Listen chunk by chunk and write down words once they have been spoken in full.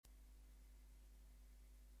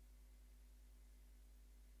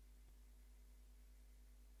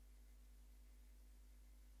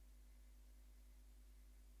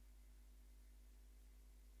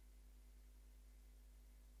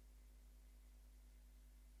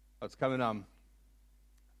It's coming. I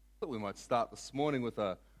thought we might start this morning with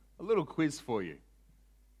a little quiz for you.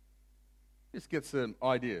 Just get some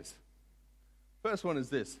ideas. First one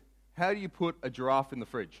is this: how do you put a giraffe in the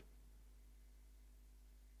fridge?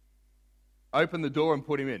 Open the door and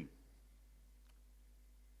put him in.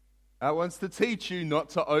 That wants to teach you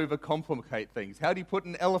not to overcomplicate things. How do you put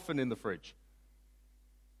an elephant in the fridge?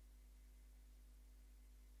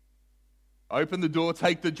 Open the door,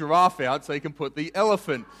 take the giraffe out so you can put the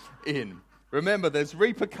elephant in. Remember, there's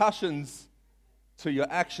repercussions to your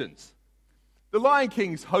actions. The Lion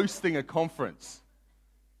King's hosting a conference,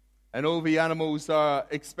 and all the animals are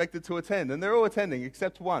expected to attend, and they're all attending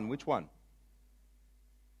except one. Which one?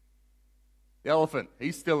 The elephant.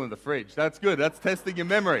 He's still in the fridge. That's good. That's testing your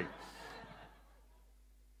memory.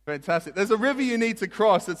 Fantastic. There's a river you need to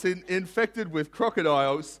cross that's infected with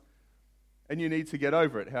crocodiles, and you need to get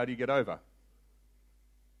over it. How do you get over?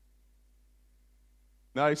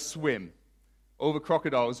 No, swim. All the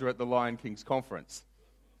crocodiles are at the Lion King's conference.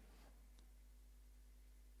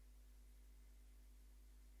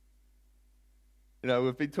 You know,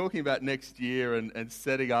 we've been talking about next year and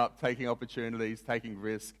setting up, taking opportunities, taking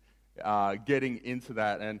risk, getting into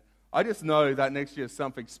that. And I just know that next year is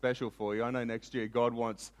something special for you. I know next year God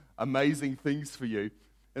wants amazing things for you.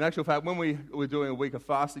 In actual fact, when we were doing a week of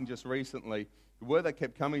fasting just recently, the word that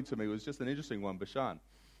kept coming to me was just an interesting one, Bashan.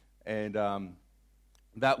 And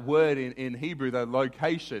that word in Hebrew, the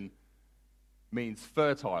location, means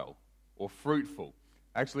fertile or fruitful.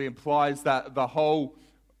 Actually implies that the whole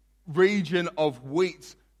region of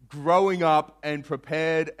wheat growing up and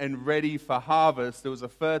prepared and ready for harvest, there was a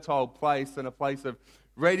fertile place and a place of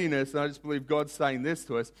readiness. And I just believe God's saying this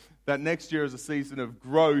to us, that next year is a season of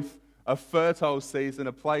growth, a fertile season,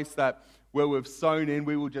 a place that where we've sown in,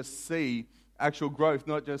 we will just see actual growth,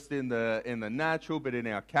 not just in the natural, but in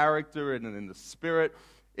our character and in the spirit,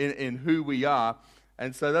 in who we are.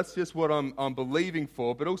 And so that's just what I'm believing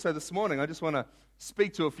for. But also this morning, I just want to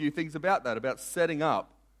speak to a few things about that, about setting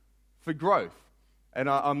up for growth. And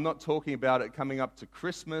I'm not talking about it coming up to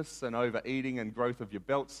Christmas and overeating and growth of your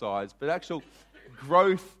belt size, but actual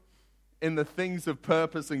growth in the things of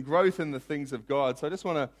purpose and growth in the things of God. So I just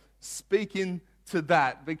want to speak into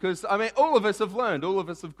that because, I mean, all of us have learned, all of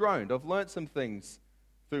us have grown. I've learned some things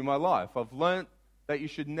through my life. I've learned that you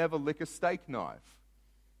should never lick a steak knife.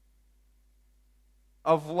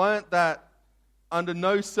 I've learned that under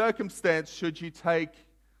no circumstance should you take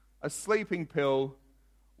a sleeping pill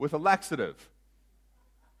with a laxative.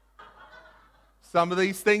 Some of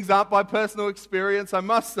these things aren't by personal experience, I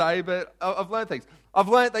must say, but I've learned things. I've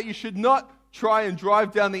learned that you should not try and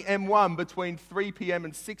drive down the M1 between 3 p.m.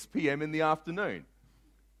 and 6 p.m. in the afternoon.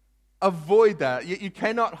 Avoid that. You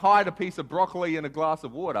cannot hide a piece of broccoli in a glass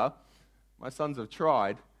of water. My sons have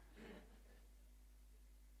tried.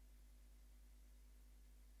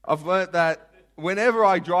 I've learned that whenever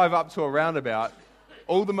I drive up to a roundabout,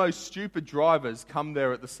 all the most stupid drivers come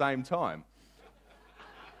there at the same time.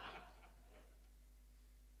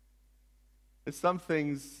 There's some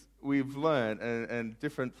things we've learned and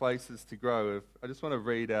different places to grow. I just want to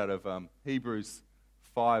read out of Hebrews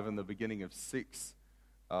 5 and the beginning of 6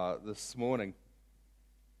 this morning.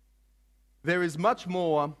 There is much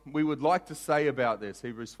more we would like to say about this,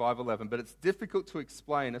 Hebrews 5:11, but it's difficult to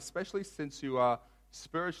explain, especially since you are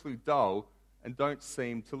spiritually dull and don't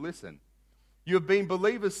seem to listen. You have been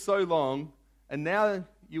believers so long, and now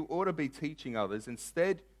you ought to be teaching others.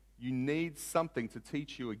 Instead, you need something to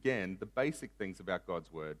teach you again the basic things about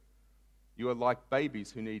God's word. You are like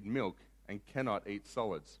babies who need milk and cannot eat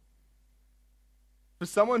solids. For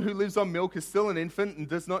someone who lives on milk is still an infant and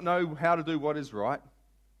does not know how to do what is right.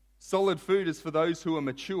 Solid food is for those who are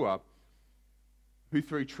mature, who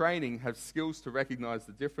through training have skills to recognize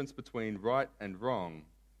the difference between right and wrong.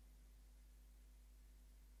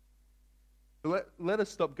 Let us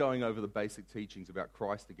stop going over the basic teachings about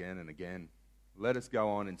Christ again and again. Let us go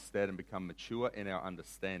on instead and become mature in our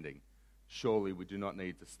understanding. Surely we do not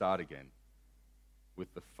need to start again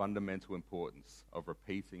with the fundamental importance of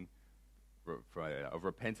repenting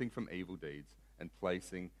from evil deeds and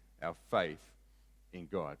placing our faith in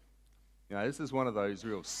God. You know, this is one of those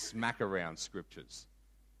real smack-around scriptures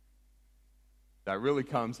that really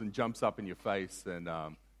comes and jumps up in your face and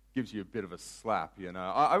gives you a bit of a slap, you know.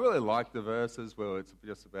 I really like the verses where it's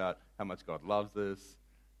just about how much God loves us,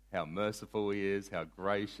 how merciful He is, how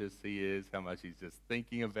gracious He is, how much He's just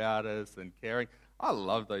thinking about us and caring. I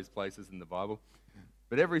love those places in the Bible.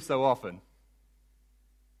 But every so often,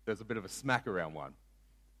 there's a bit of a smack-around one.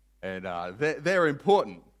 And they're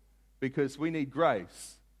important because we need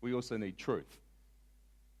grace. We also need truth.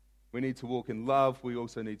 We need to walk in love. We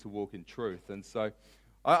also need to walk in truth. And so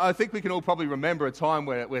I think we can all probably remember a time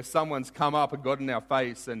where someone's come up and got in our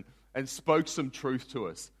face and spoke some truth to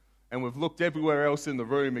us. And we've looked everywhere else in the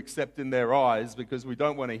room except in their eyes because we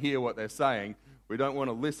don't want to hear what they're saying. We don't want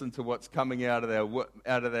to listen to what's coming out of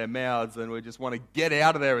their mouths, and we just want to get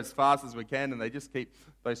out of there as fast as we can. And they just keep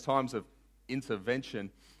those times of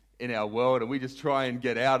intervention in our world, and we just try and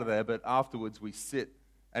get out of there. But afterwards, we sit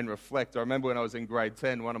and reflect. I remember when I was in grade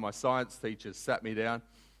 10, one of my science teachers sat me down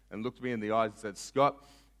and looked me in the eyes and said, "Scott,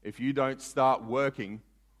 if you don't start working,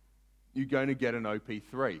 you're going to get an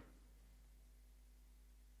OP3.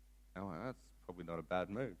 Oh, that's probably not a bad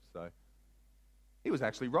move. So he was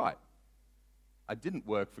actually right. I didn't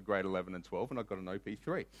work for grade 11 and 12, and I got an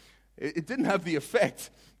OP3. It didn't have the effect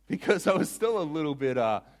because I was still a little bit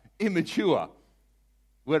immature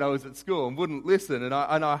when I was at school and wouldn't listen. And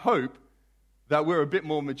I hope that we're a bit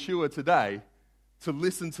more mature today to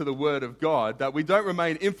listen to the Word of God, that we don't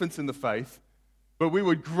remain infants in the faith, but we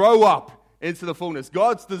would grow up into the fullness.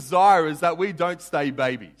 God's desire is that we don't stay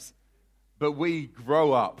babies, but we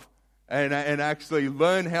grow up and actually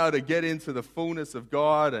learn how to get into the fullness of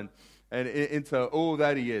God and into all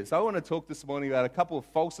that He is. I want to talk this morning about a couple of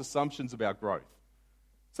false assumptions about growth.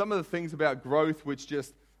 Some of the things about growth which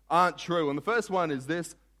just aren't true. And the first one is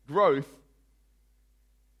this: growth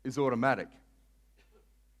is automatic.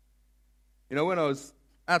 You know, when I was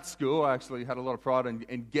at school, I actually had a lot of pride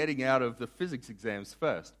in getting out of the physics exams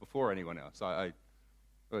first, before anyone else. I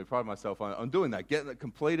really pride myself on doing that, getting it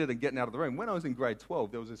completed and getting out of the room. When I was in grade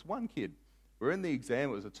 12, there was this one kid. We were in the exam.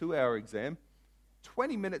 It was a 2-hour exam.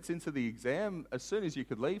 20 minutes into the exam, as soon as you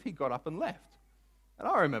could leave, he got up and left. And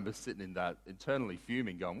I remember sitting in that, internally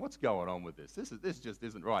fuming, going, "What's going on with this? This just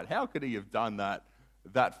isn't right. How could he have done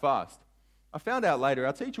that fast?" I found out later,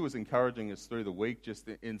 our teacher was encouraging us through the week just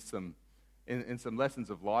in some lessons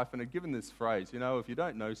of life, and had given this phrase, you know, if you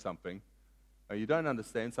don't know something, or you don't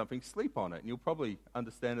understand something, sleep on it, and you'll probably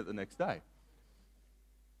understand it the next day.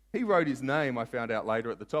 He wrote his name, I found out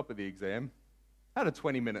later, at the top of the exam, had a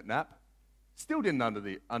 20-minute nap, still didn't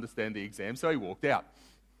understand the exam, so he walked out.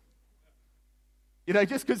 You know,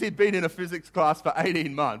 just because he'd been in a physics class for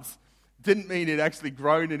 18 months didn't mean he'd actually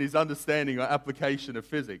grown in his understanding or application of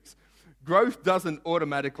physics. Growth doesn't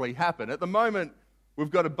automatically happen. At the moment,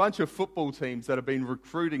 we've got a bunch of football teams that have been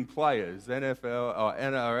recruiting players, NFL, or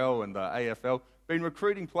NRL and the AFL, been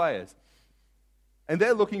recruiting players. And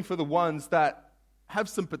they're looking for the ones that have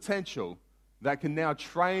some potential, that can now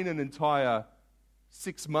train an entire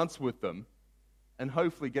 6 months with them and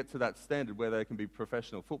hopefully get to that standard where they can be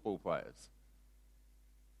professional football players.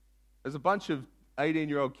 There's a bunch of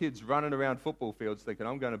 18-year-old kids running around football fields thinking,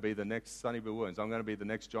 "I'm going to be the next Sonny Bill Williams. I'm going to be the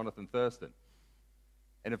next Jonathan Thurston."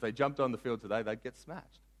 And if they jumped on the field today, they'd get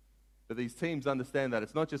smashed. But these teams understand that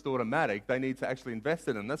it's not just automatic. They need to actually invest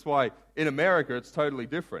in them. That's why in America it's totally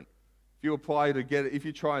different. If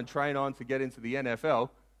you try and train on to get into the NFL,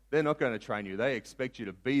 they're not going to train you. They expect you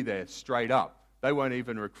to be there straight up. They won't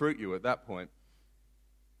even recruit you at that point.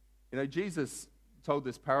 You know, Jesus told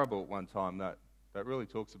this parable at one time that really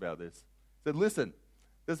talks about this. He said, "Listen,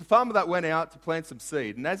 there's a farmer that went out to plant some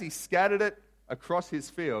seed, and as he scattered it across his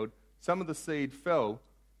field, some of the seed fell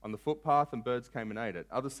on the footpath and birds came and ate it.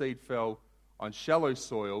 Other seed fell on shallow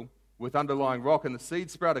soil with underlying rock, and the seed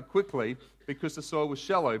sprouted quickly because the soil was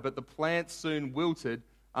shallow, but the plant soon wilted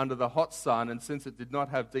under the hot sun, and since it did not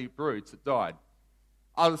have deep roots, it died.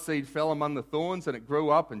 Other seed fell among the thorns, and it grew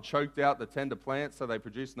up and choked out the tender plants, so they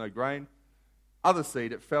produced no grain. Other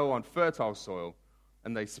seed, it fell on fertile soil,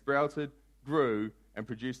 and they sprouted, grew, and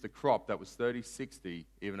produced a crop that was 30, 60,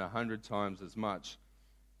 even 100 times as much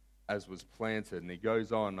as was planted." And he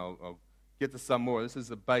goes on. I'll get to some more. This is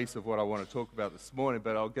the base of what I want to talk about this morning,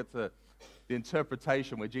 but I'll get to the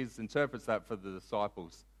interpretation where Jesus interprets that for the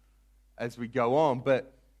disciples as we go on.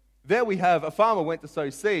 But there we have, a farmer went to sow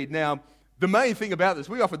seed. Now, the main thing about this,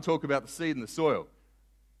 we often talk about the seed in the soil,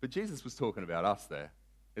 but Jesus was talking about us there.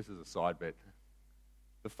 This is a side bit.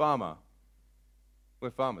 The farmer, we're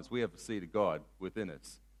farmers. We have the seed of God within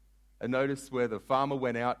us. And notice where the farmer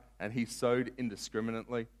went out and he sowed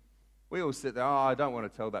indiscriminately. We all sit there, I don't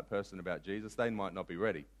want to tell that person about Jesus. They might not be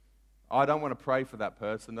ready. I don't want to pray for that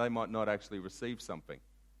person. They might not actually receive something.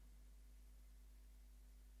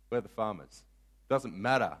 We're the farmers. Doesn't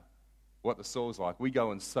matter what the soil's like. We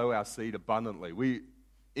go and sow our seed abundantly. We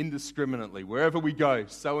indiscriminately, wherever we go,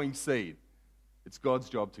 sowing seed. It's God's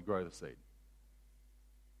job to grow the seed.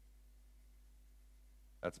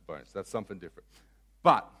 That's a bonus. That's something different.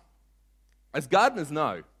 But, as gardeners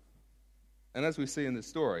know, and as we see in this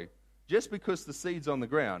story, just because the seed's on the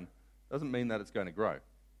ground doesn't mean that it's going to grow.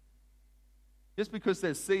 Just because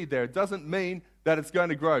there's seed there, it doesn't mean that it's going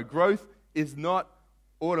to grow. Growth is not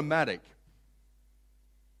automatic.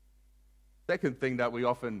 Second thing that we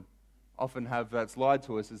often have that's lied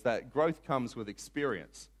to us is that growth comes with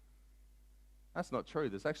experience. That's not true.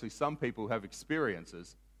 There's actually some people who have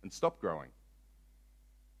experiences and stop growing.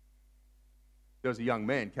 There was a young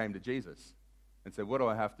man came to Jesus and said, "What do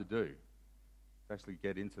I have to do to actually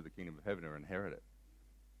get into the kingdom of heaven or inherit it?"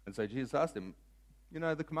 And so Jesus asked him,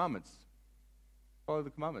 the commandments. Follow the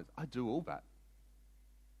commandments. I do all that.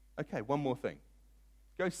 Okay, one more thing.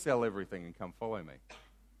 Go sell everything and come follow me.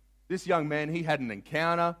 This young man, he had an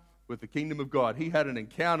encounter with the kingdom of God. He had an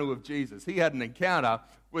encounter with Jesus. He had an encounter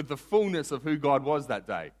with the fullness of who God was that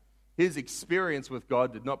day. His experience with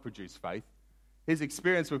God did not produce faith. His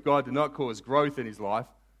experience with God did not cause growth in his life.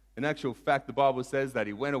 In actual fact, the Bible says that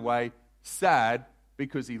he went away sad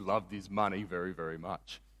because he loved his money very, very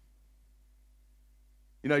much.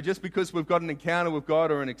 Just because we've got an encounter with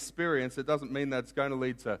God or an experience, it doesn't mean that it's going to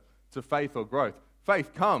lead to faith or growth.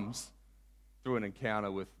 Faith comes through an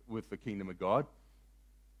encounter with the kingdom of God.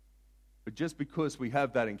 But just because we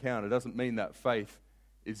have that encounter doesn't mean that faith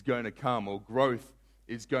is going to come or growth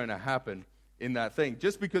is going to happen in that thing.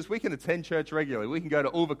 Just because we can attend church regularly, we can go to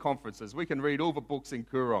all the conferences, we can read all the books in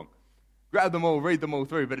Koorong, grab them all, read them all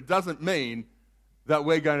through, but it doesn't mean that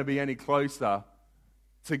we're going to be any closer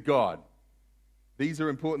to God. These are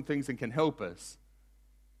important things and can help us.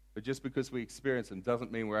 But just because we experience them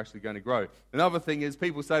doesn't mean we're actually going to grow. Another thing is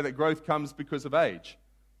people say that growth comes because of age.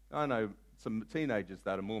 I know some teenagers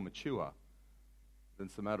that are more mature than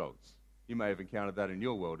some adults. You may have encountered that in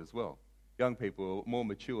your world as well. Young people are more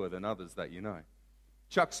mature than others that you know.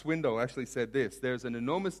 Chuck Swindoll actually said this: there's an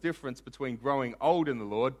enormous difference between growing old in the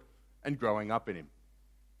Lord and growing up in Him.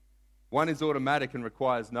 One is automatic and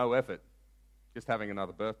requires no effort, just having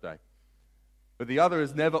another birthday. But the other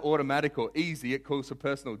is never automatic or easy. It calls for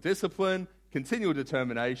personal discipline, continual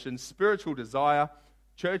determination, spiritual desire.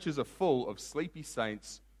 Churches are full of sleepy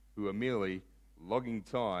saints who are merely logging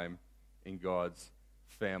time in God's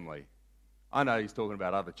family. I know he's talking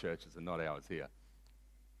about other churches and not ours here.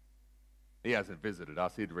 He hasn't visited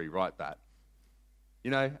us. He'd rewrite that.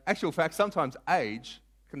 Actual fact, sometimes age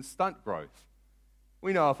can stunt growth.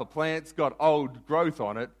 We know if a plant's got old growth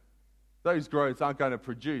on it, those growths aren't going to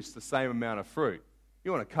produce the same amount of fruit.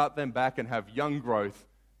 You want to cut them back and have young growth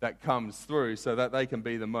that comes through so that they can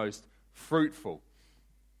be the most fruitful.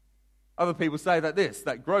 Other people say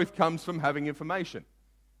that growth comes from having information.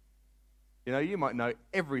 You might know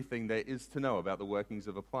everything there is to know about the workings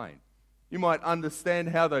of a plane. You might understand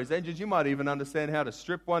how those engines, you might even understand how to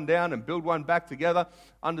strip one down and build one back together,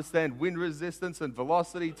 understand wind resistance and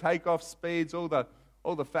velocity, takeoff speeds, all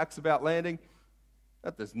the facts about landing.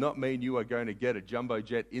 That does not mean you are going to get a jumbo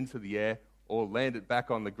jet into the air or land it back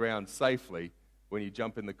on the ground safely when you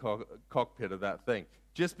jump in the cockpit of that thing.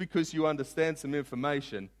 Just because you understand some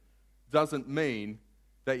information doesn't mean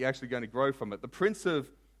that you're actually going to grow from it. The Prince of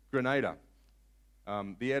Granada,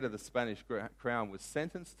 the heir of the Spanish crown, was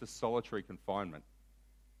sentenced to solitary confinement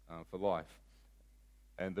for life.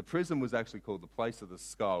 And the prison was actually called the Place of the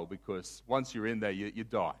Skull because once you're in there, you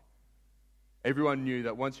die. Everyone knew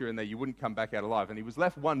that once you're in there, you wouldn't come back out alive. And he was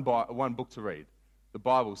left one book to read, the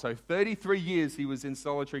Bible. So 33 years he was in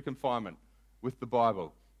solitary confinement with the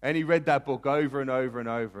Bible. And he read that book over and over and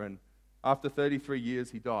over. And after 33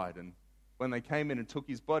 years, he died. And when they came in and took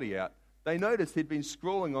his body out, they noticed he'd been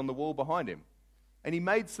scrawling on the wall behind him. And he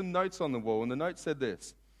made some notes on the wall. And the note said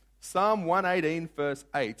this: Psalm 118, verse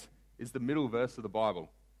 8 is the middle verse of the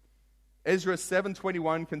Bible. Ezra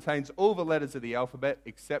 7:21 contains all the letters of the alphabet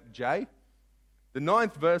except J. The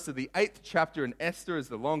 9th verse of the 8th chapter in Esther is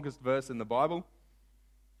the longest verse in the Bible.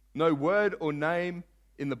 No word or name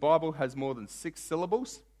in the Bible has more than 6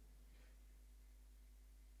 syllables.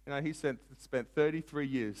 He spent 33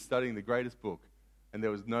 years studying the greatest book, and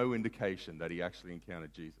there was no indication that he actually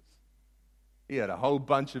encountered Jesus. He had a whole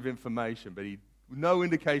bunch of information, but no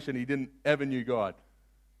indication he didn't ever knew God.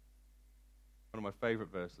 One of my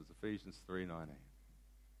favorite verses, Ephesians 3:19.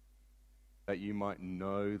 That you might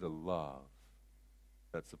know the love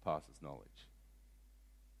that surpasses knowledge.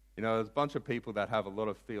 There's a bunch of people that have a lot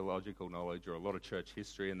of theological knowledge or a lot of church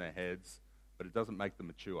history in their heads, but it doesn't make them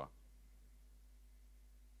mature.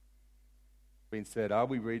 Being said, are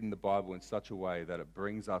we reading the Bible in such a way that it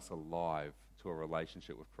brings us alive to a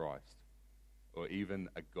relationship with Christ or even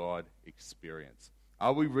a God experience?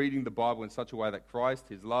 Are we reading the Bible in such a way that Christ,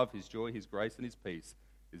 His love, His joy, His grace, and His peace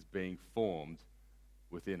is being formed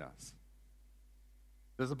within us?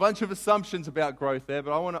 There's a bunch of assumptions about growth there,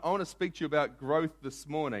 but I want to speak to you about growth this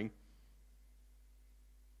morning,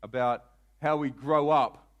 about how we grow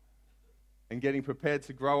up and getting prepared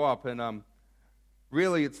to grow up. And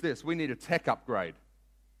really it's this: we need a tech upgrade.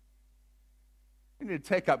 We need a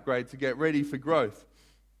tech upgrade to get ready for growth.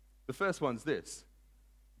 The first one's this.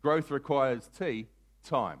 Growth requires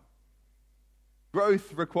time.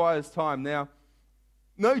 Growth requires time. Now,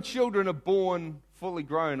 no children are born fully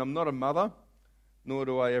grown. I'm not a mother, nor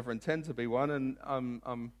do I ever intend to be one.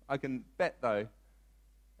 And I can bet, though,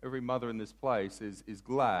 every mother in this place is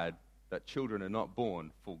glad that children are not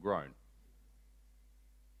born full grown.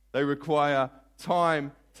 They require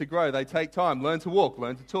time to grow. They take time. Learn to walk,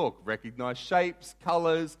 learn to talk, recognize shapes,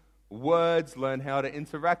 colors, words, learn how to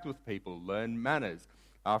interact with people, learn manners.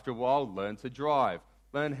 After a while, learn to drive,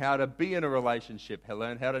 learn how to be in a relationship,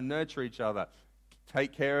 learn how to nurture each other,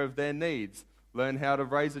 take care of their needs, learn how to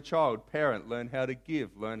raise a child, parent, learn how to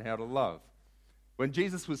give, learn how to love. When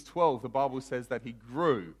Jesus was 12, the Bible says that he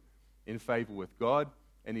grew in favor with God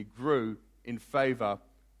and he grew in favor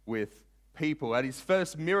with people. At his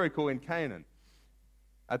first miracle in Canaan,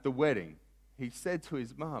 at the wedding, he said to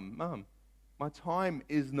his Mum, my time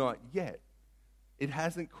is not yet. It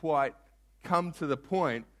hasn't quite come to the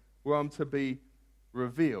point where I'm to be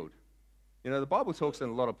revealed. You know, the Bible talks in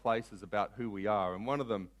a lot of places about who we are, and one of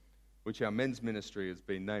them, which our men's ministry has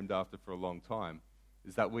been named after for a long time,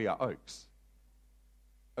 is that we are oaks.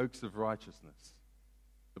 Oaks of righteousness.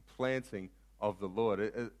 The planting of the Lord.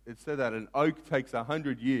 It said that an oak takes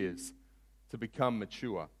 100 years to become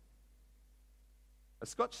mature. A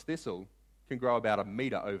Scotch thistle can grow about 1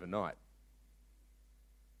 meter overnight.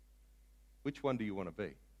 Which one do you want to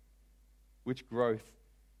be? Which growth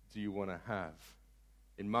do you want to have?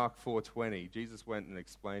 In Mark 4:20, Jesus went and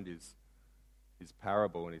explained his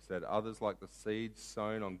parable, and he said, others like the seed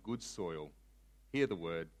sown on good soil, hear the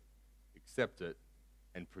word, accept it,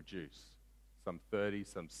 and produce. Some 30,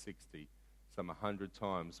 some 60, some 100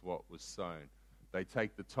 times what was sown. They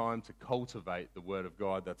take the time to cultivate the word of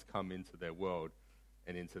God that's come into their world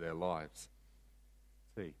and into their lives.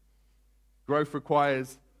 See, growth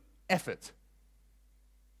requires effort.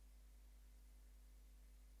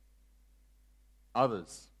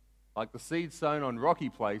 Others, like the seed sown on rocky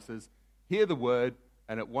places, hear the word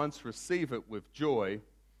and at once receive it with joy.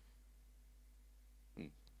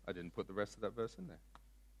 I didn't put the rest of that verse in there.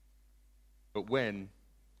 But when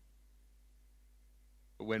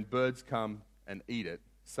birds come and eat it,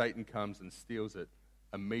 Satan comes and steals it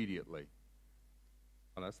immediately.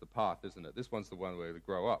 And that's the path, isn't it? This one's the one where they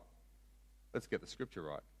grow up. Let's get the scripture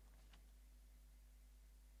right.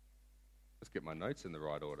 Let's get my notes in the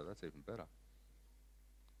right order. That's even better.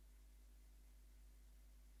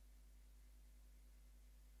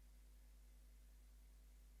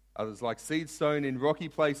 Others, like seeds sown in rocky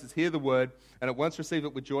places, hear the word and at once receive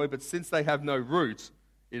it with joy, but since they have no root,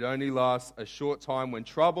 it only lasts a short time. When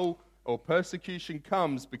trouble or persecution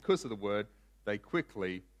comes because of the word, they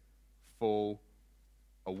quickly fall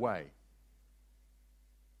away.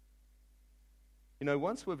 You know,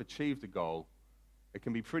 once we've achieved a goal, it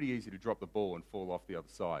can be pretty easy to drop the ball and fall off the other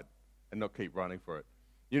side and not keep running for it.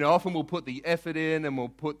 You know, often we'll put the effort in and we'll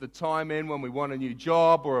put the time in when we want a new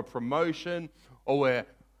job or a promotion, or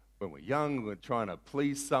when we're young, we're trying to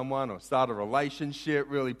please someone or start a relationship,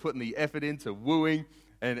 really putting the effort into wooing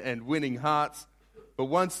and winning hearts. But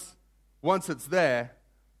once it's there,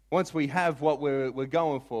 once we have what we're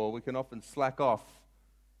going for, we can often slack off,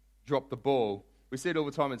 drop the ball. We see it all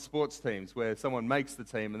the time in sports teams where someone makes the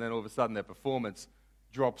team and then all of a sudden their performance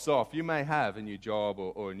drops off. You may have a new job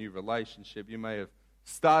or a new relationship. You may have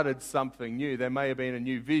started something new. There may have been a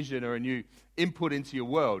new vision or a new input into your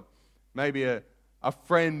world. Maybe a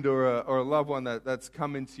friend or a loved one that's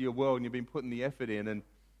come into your world and you've been putting the effort in. And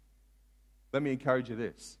let me encourage you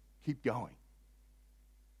this. Keep going.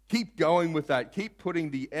 Keep going with that. Keep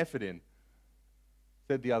putting the effort in.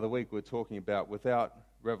 Said the other week, we were talking about without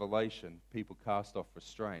revelation, people cast off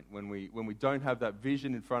restraint. When we don't have that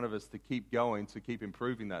vision in front of us to keep going, to keep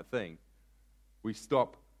improving that thing, we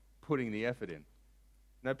stop putting the effort in.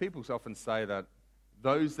 Now, people often say that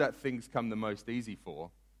those that things come the most easy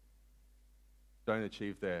for don't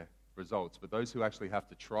achieve their results, but those who actually have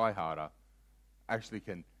to try harder actually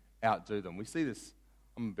can outdo them. We see this.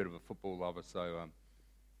 I'm a bit of a football lover, so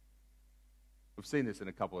we've seen this in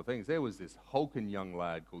a couple of things. There was this hulking young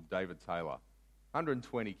lad called David Taylor,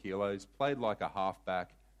 120 kilos, played like a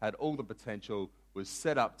halfback, had all the potential, was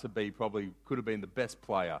set up to be probably could have been the best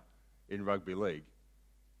player in rugby league.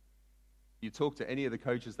 You talk to any of the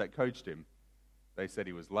coaches that coached him, they said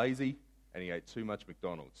he was lazy and he ate too much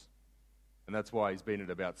McDonald's. And that's why he's been at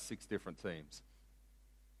about 6 different teams.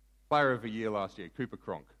 Player of the year last year, Cooper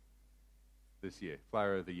Cronk. This year,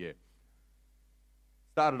 player of the year.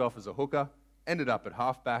 Started off as a hooker, ended up at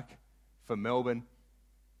halfback for Melbourne.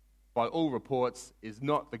 By all reports, is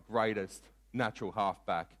not the greatest natural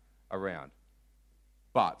halfback around.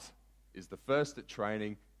 but is the first at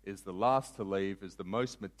training, is the last to leave, is the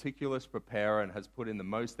most meticulous preparer, and has put in the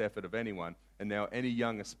most effort of anyone. And now any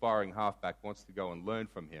young aspiring halfback wants to go and learn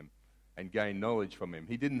from him and gain knowledge from him.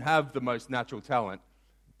 He didn't have the most natural talent,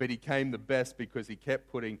 but he came the best because he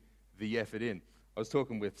kept putting the effort in. I was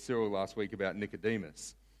talking with Cyril last week about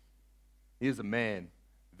Nicodemus. Here's a man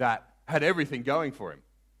that had everything going for him,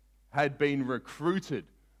 had been recruited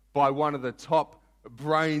by one of the top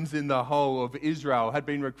brains in the whole of Israel, had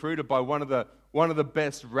been recruited by one of the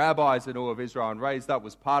best rabbis in all of Israel, and raised up,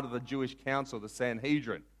 was part of the Jewish council, the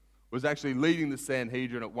Sanhedrin, was actually leading the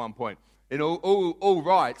Sanhedrin at one point. In all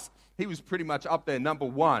rights, he was pretty much up there, number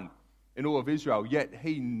one in all of Israel, yet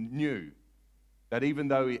he knew that even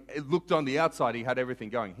though it looked on the outside, he had everything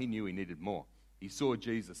going, he knew he needed more. He saw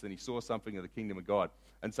Jesus and he saw something of the kingdom of God.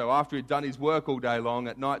 And so after he'd done his work all day long,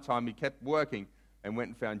 at night time, he kept working and went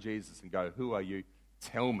and found Jesus and go, "Who are you?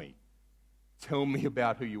 Tell me. Tell me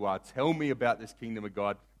about who you are. Tell me about this kingdom of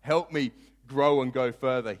God. Help me grow and go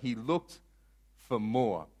further." He looked for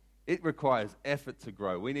more. It requires effort to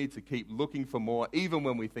grow. We need to keep looking for more, even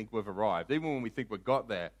when we think we've arrived, even when we think we've got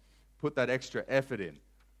there. Put that extra effort in.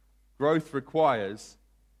 Growth requires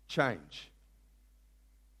change.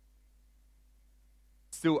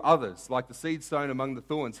 Still others, like the seed sown among the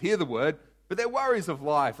thorns, hear the word, but their worries of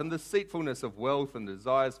life and the deceitfulness of wealth and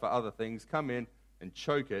desires for other things come in and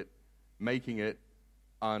choke it, making it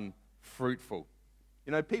unfruitful.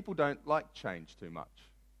 You know, people don't like change too much.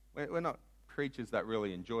 We're not creatures that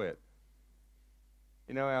really enjoy it.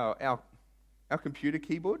 You know, our computer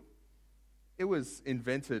keyboard, it was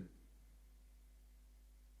invented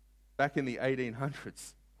back in the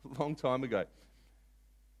 1800s, a long time ago,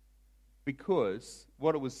 because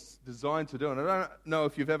what it was designed to do, and I don't know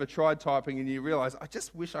if you've ever tried typing and you realize, I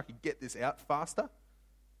just wish I could get this out faster.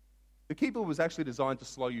 The keyboard was actually designed to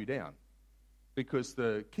slow you down because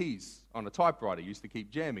the keys on a typewriter used to keep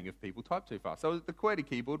jamming if people typed too fast. So the QWERTY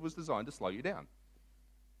keyboard was designed to slow you down.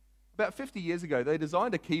 About 50 years ago, they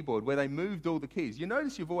designed a keyboard where they moved all the keys. You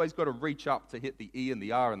notice you've always got to reach up to hit the E and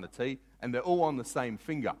the R and the T, and they're all on the same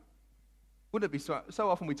finger. Wouldn't it be so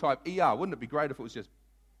often we type ER, wouldn't it be great if it was just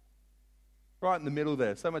right in the middle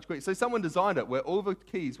there, so much quicker. So someone designed it where all the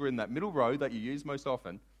keys were in that middle row that you use most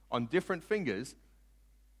often on different fingers.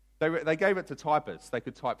 They gave it to typists. They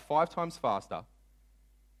could type 5 times faster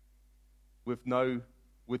with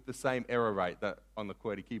the same error rate that on the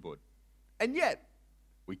QWERTY keyboard. And yet,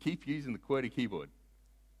 we keep using the QWERTY keyboard.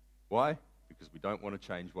 Why? Because we don't want to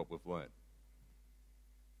change what we've learned.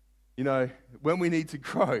 You know, when we need to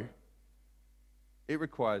grow, it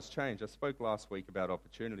requires change. I spoke last week about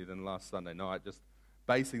opportunity, then last Sunday night, just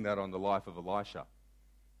basing that on the life of Elisha.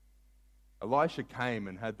 Elisha came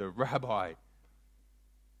and had the rabbi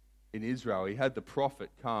in Israel. He had the prophet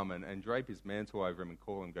come and drape his mantle over him and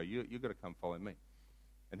call him, go, you've got to come follow me.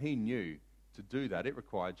 And he knew to do that, it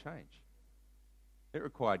required change. It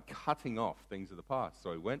required cutting off things of the past.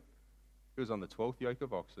 So he went, he was on the 12th yoke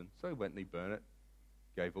of oxen, so he went and he burnt it,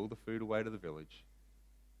 gave all the food away to the village.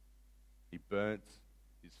 He burnt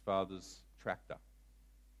his father's tractor.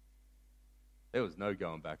 There was no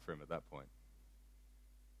going back for him at that point.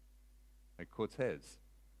 And Cortez,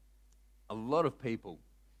 a lot of people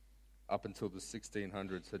up until the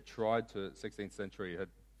 1600s had tried to, 16th century,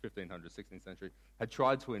 1500s, 16th century, had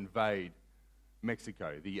tried to invade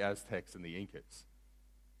Mexico, the Aztecs and the Incas.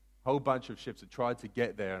 A whole bunch of ships had tried to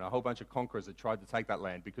get there, and a whole bunch of conquerors had tried to take that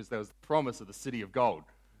land because there was the promise of the city of gold,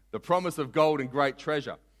 the promise of gold and great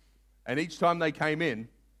treasure. And each time they came in,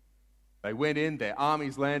 they went in, their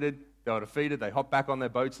armies landed, they were defeated, they hopped back on their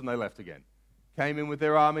boats and they left again. Came in with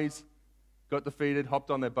their armies, got defeated, hopped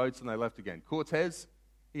on their boats and they left again. Cortez,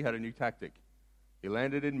 he had a new tactic. He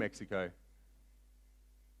landed in Mexico.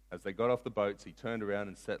 As they got off the boats, he turned around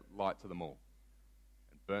and set light to them all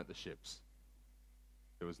and burnt the ships.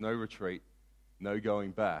 There was no retreat, no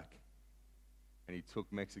going back, and he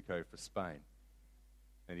took Mexico for Spain.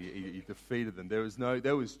 And he defeated them.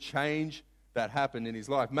 There was change that happened in his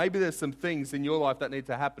life. Maybe there's some things in your life that need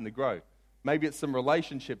to happen to grow. Maybe it's some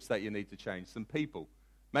relationships that you need to change, some people.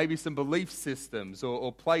 Maybe some belief systems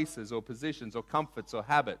or places or positions or comforts or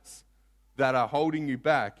habits that are holding you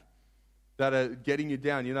back, that are getting you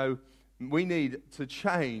down. You know, we need to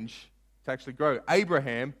change to actually grow.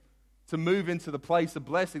 Abraham, to move into the place of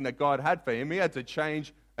blessing that God had for him, he had to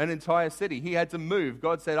change an entire city. He had to move.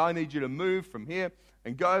 God said, I need you to move from here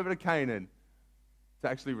and go over to Canaan to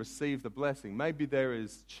actually receive the blessing. Maybe there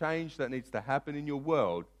is change that needs to happen in your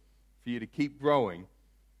world for you to keep growing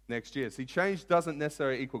next year. See, change doesn't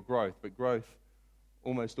necessarily equal growth, but growth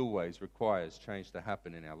almost always requires change to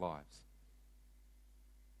happen in our lives.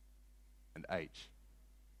 And H,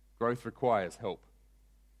 Growth requires help.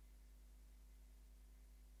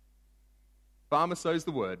 Farmer sows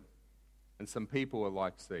the word, and some people are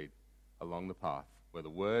like seed along the path, where the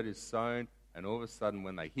word is sown, and all of a sudden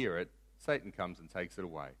when they hear it, Satan comes and takes it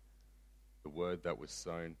away. The word that was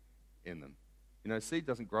sown in them. You know, seed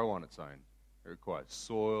doesn't grow on its own. It requires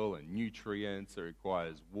soil and nutrients. It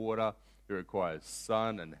requires water. It requires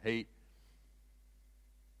sun and heat.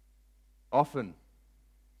 Often,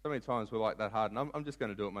 so many times we're like that hard, and I'm just going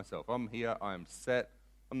to do it myself. I'm here. I am set.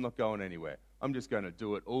 I'm not going anywhere. I'm just going to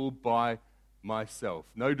do it all by myself.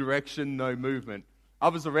 No direction, no movement.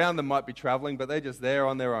 Others around them might be traveling, but they're just there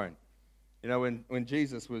on their own. You know, when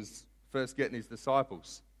Jesus was first getting his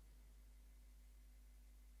disciples,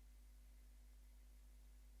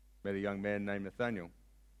 met a young man named Nathaniel.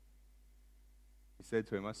 He said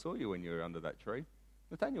to him, I saw you when you were under that tree.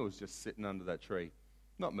 Nathaniel was just sitting under that tree,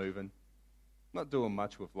 not moving, not doing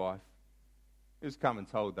much with life. He was come and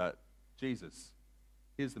told that Jesus,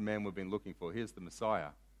 here's the man we've been looking for, here's the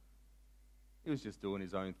Messiah. He was just doing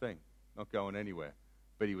his own thing, not going anywhere.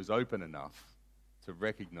 But he was open enough to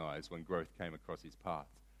recognize when growth came across his path.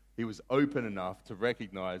 He was open enough to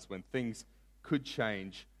recognize when things could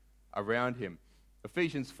change around him.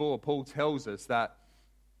 Ephesians 4, Paul tells us that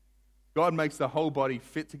God makes the whole body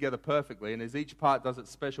fit together perfectly, and as each part does its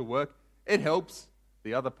special work, it helps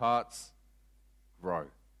the other parts grow.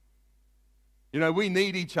 You know, we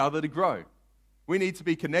need each other to grow. We need to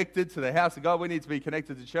be connected to the house of God. We need to be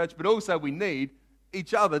connected to church, but also we need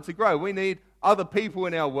each other to grow. We need other people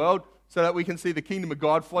in our world so that we can see the kingdom of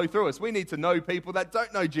God flow through us. We need to know people that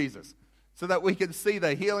don't know Jesus so that we can see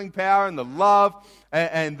the healing power and the love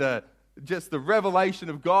and the revelation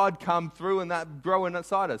of God come through and that grow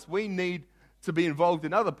inside us. We need to be involved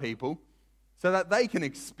in other people so that they can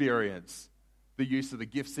experience the use of the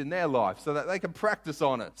gifts in their life, so that they can practice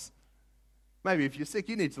on us. Maybe if you're sick,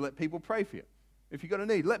 you need to let people pray for you. If you've got a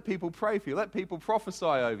need, let people pray for you. Let people prophesy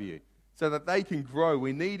over you so that they can grow.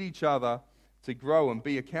 We need each other to grow and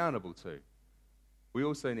be accountable to. We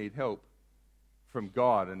also need help from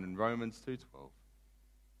God, and in Romans 2:12,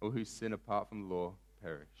 all who sin apart from the law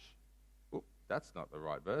perish. Oh, that's not the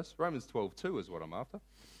right verse. Romans 12:2 is what I'm after.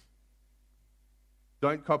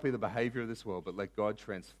 Don't copy the behavior of this world, but let God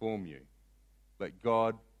transform you. Let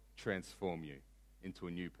God transform you into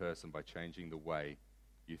a new person by changing the way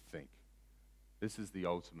you think. This is the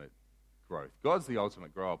ultimate growth. God's the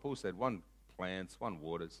ultimate grower. Paul said, one plants, one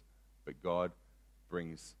waters, but God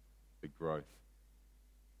brings the growth.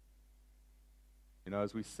 You know,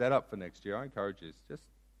 as we set up for next year, I encourage you, just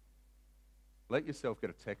let yourself get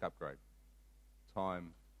a tech upgrade.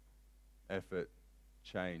 Time, effort,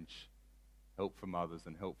 change, help from others,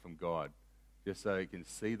 and help from God, just so you can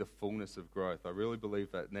see the fullness of growth. I really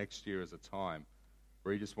believe that next year is a time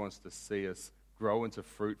where He just wants to see us grow into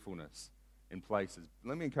fruitfulness in places.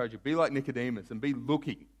 Let me encourage you, be like Nicodemus and be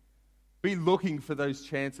looking. Be looking for those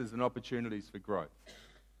chances and opportunities for growth.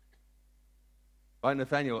 Like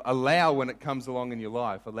Nathaniel, allow when it comes along in your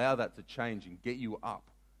life, allow that to change and get you up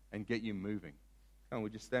and get you moving. Come on,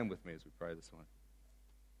 would you stand with me as we pray this morning?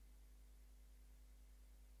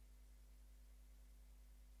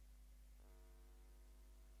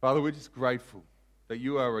 Father, we're just grateful that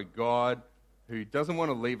you are a God who doesn't want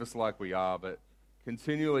to leave us like we are, but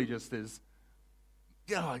continually just is,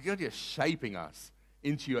 you're just shaping us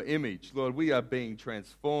into your image. Lord, we are being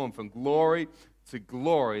transformed from glory to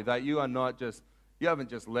glory, that you haven't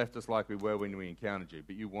just left us like we were when we encountered you,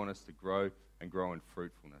 but you want us to grow and grow in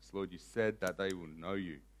fruitfulness. Lord, you said that they will know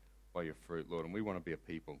you by your fruit, Lord, and we want to be a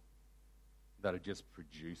people that are just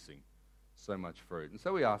producing so much fruit. And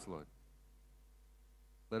so we ask, Lord,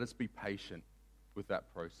 let us be patient with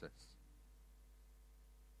that process.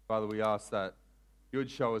 Father, we ask that you would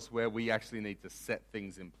show us where we actually need to set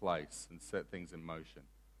things in place and set things in motion.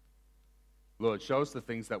 Lord, show us the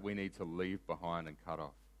things that we need to leave behind and cut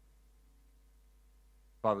off.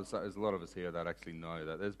 Father, there's a lot of us here that actually know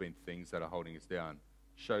that there's been things that are holding us down.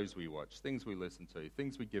 Shows we watch, things we listen to,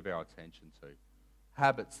 things we give our attention to,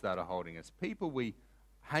 habits that are holding us, people we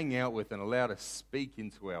hang out with and allow to speak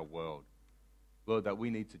into our world. Lord, that we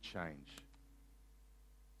need to change.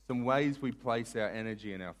 Some ways we place our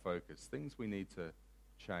energy and our focus, things we need to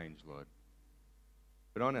change, Lord.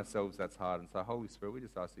 But on ourselves, that's hard. And so, Holy Spirit, we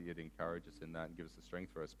just ask that you'd encourage us in that and give us the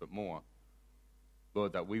strength for us. But more,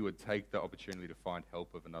 Lord, that we would take the opportunity to find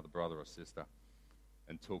help of another brother or sister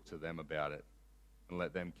and talk to them about it and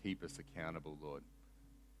let them keep us accountable, Lord.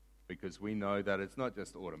 Because we know that it's not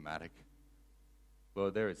just automatic.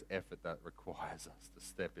 Lord, there is effort that requires us to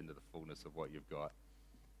step into the fullness of what you've got.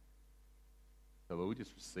 So, Lord, we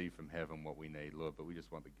just receive from heaven what we need, Lord, but we just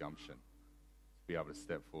want the gumption to be able to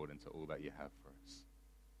step forward into all that you have for us.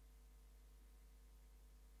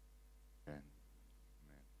 Amen.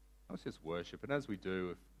 Amen. Let's just worship. And as we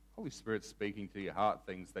do, if Holy Spirit's speaking to your heart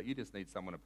things that you just need someone to